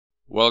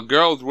While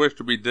girls wish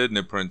to be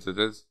Disney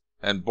princesses,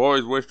 and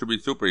boys wish to be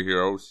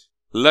superheroes,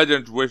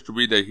 legends wish to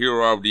be the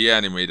hero of the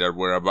anime that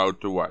we're about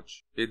to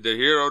watch. It's the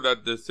hero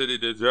that the city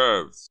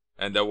deserves,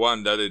 and the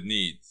one that it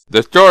needs.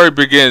 The story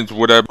begins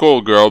with a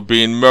schoolgirl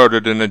being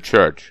murdered in a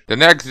church. The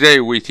next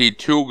day we see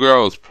two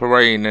girls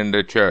praying in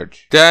the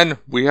church. Then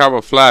we have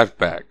a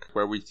flashback,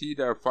 where we see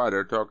their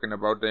father talking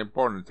about the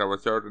importance of a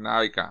certain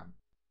icon.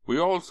 We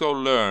also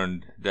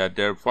learned that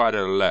their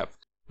father left.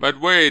 But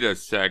wait a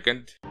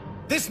second.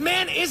 This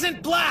man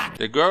isn't black!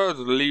 The girls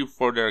leave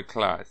for their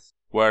class,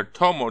 where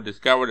Tomo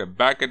discovered a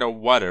bucket of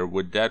water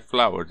with dead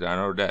flowers on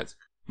her desk.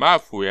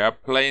 Mafuya,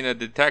 playing a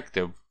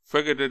detective,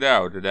 figured it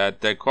out that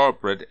the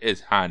culprit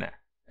is Hana,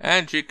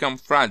 and she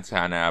confronts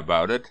Hana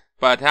about it,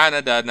 but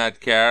Hana does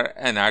not care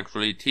and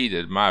actually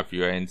teases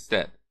Mafuya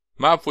instead.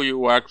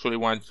 Mafuya actually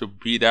wants to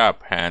beat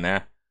up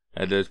Hana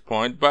at this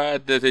point,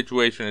 but the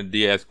situation is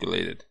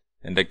de-escalated,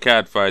 and the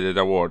catfight is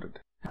awarded.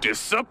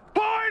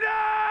 Disappointed!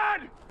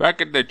 Back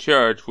at the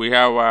church, we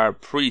have our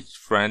priest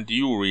friend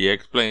Yuri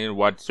explaining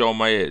what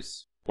Soma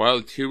is,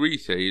 while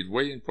Teresa is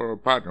waiting for her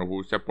partner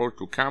who is supposed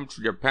to come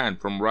to Japan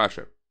from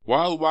Russia.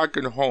 While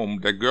walking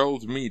home, the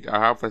girls meet a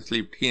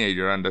half-asleep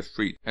teenager on the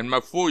street, and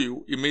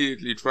Mafuyu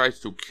immediately tries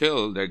to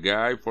kill the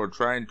guy for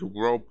trying to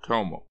grope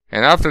Tomo.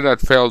 And after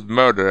that failed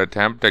murder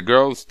attempt, the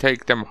girls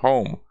take them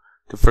home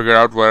to figure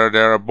out whether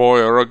they're a boy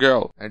or a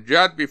girl. And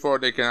just before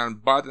they can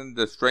unbutton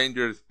the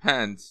stranger's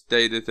pants,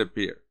 they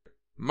disappear.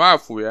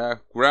 Mafuya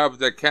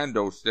grabs a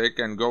kendo stick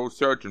and goes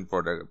searching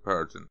for the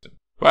person.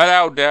 But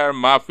out there,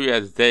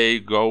 Mafuya's day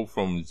go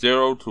from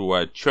zero to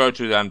a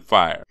church is on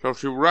fire. So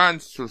she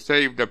runs to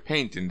save the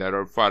painting that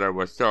her father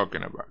was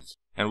talking about.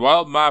 And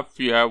while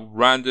Mafuya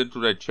runs into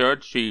the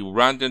church, she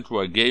runs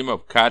into a game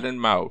of cat and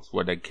mouse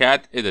where the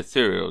cat is a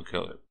serial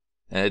killer.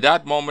 And at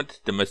that moment,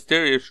 the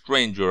mysterious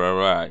stranger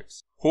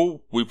arrives,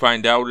 who we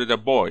find out is a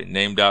boy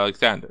named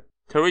Alexander.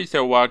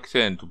 Teresa walks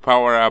in to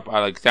power up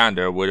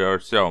Alexander with her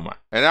Soma.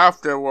 And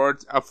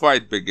afterwards, a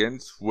fight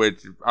begins,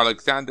 which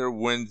Alexander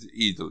wins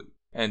easily.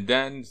 And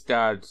then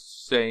starts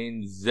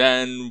saying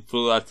Zen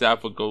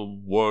philosophical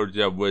words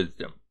of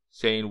wisdom.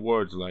 Saying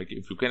words like,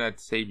 if you cannot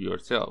save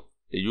yourself,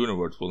 the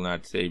universe will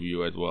not save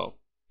you as well.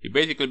 He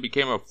basically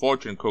became a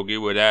fortune cookie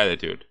with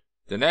attitude.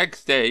 The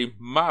next day,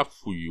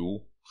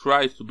 Mafuyu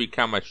tries to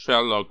become a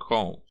Sherlock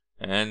Holmes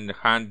and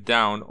hunt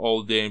down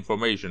all the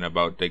information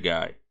about the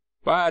guy.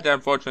 But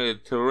unfortunately,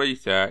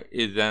 Teresa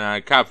is on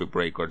a coffee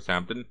break or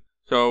something,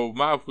 so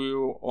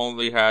Mafuyu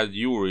only has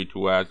Yuri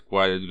to ask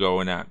what is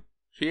going on.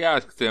 She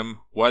asks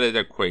him what is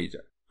a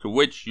Qwaser, to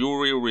which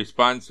Yuri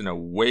responds in a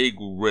vague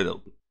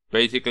riddle,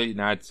 basically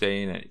not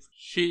saying anything.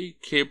 She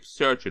keeps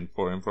searching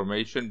for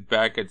information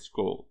back at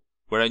school,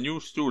 where a new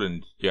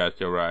student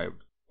just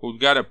arrived, who's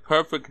got a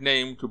perfect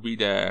name to be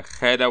the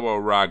head of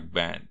a rock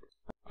band.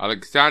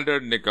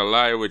 Alexander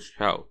Nikolaevich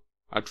Hell,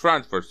 a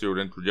transfer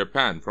student to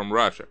Japan from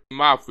Russia.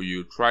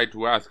 Mafuyu tried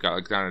to ask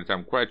Alexander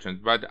some questions,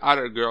 but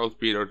other girls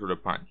beat her to the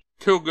punch.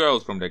 Two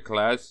girls from the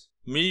class,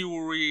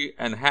 Miuri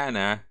and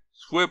Hana,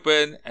 swoop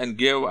in and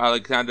give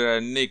Alexander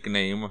a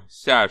nickname,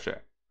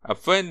 Sasha, a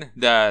thing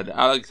that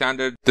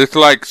Alexander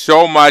dislikes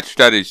so much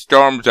that he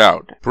storms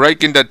out,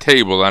 breaking the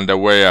table on the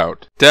way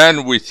out.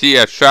 Then we see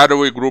a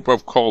shadowy group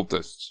of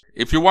cultists.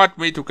 If you want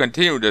me to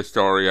continue the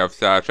story of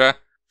Sasha,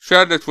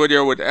 share this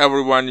video with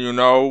everyone you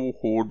know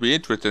who would be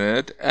interested in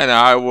it, and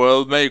I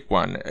will make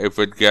one if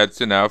it gets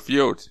enough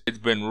views. It's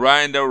been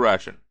Ryan the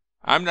Russian.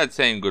 I'm not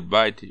saying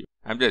goodbye to you.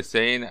 I'm just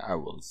saying I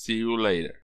will see you later.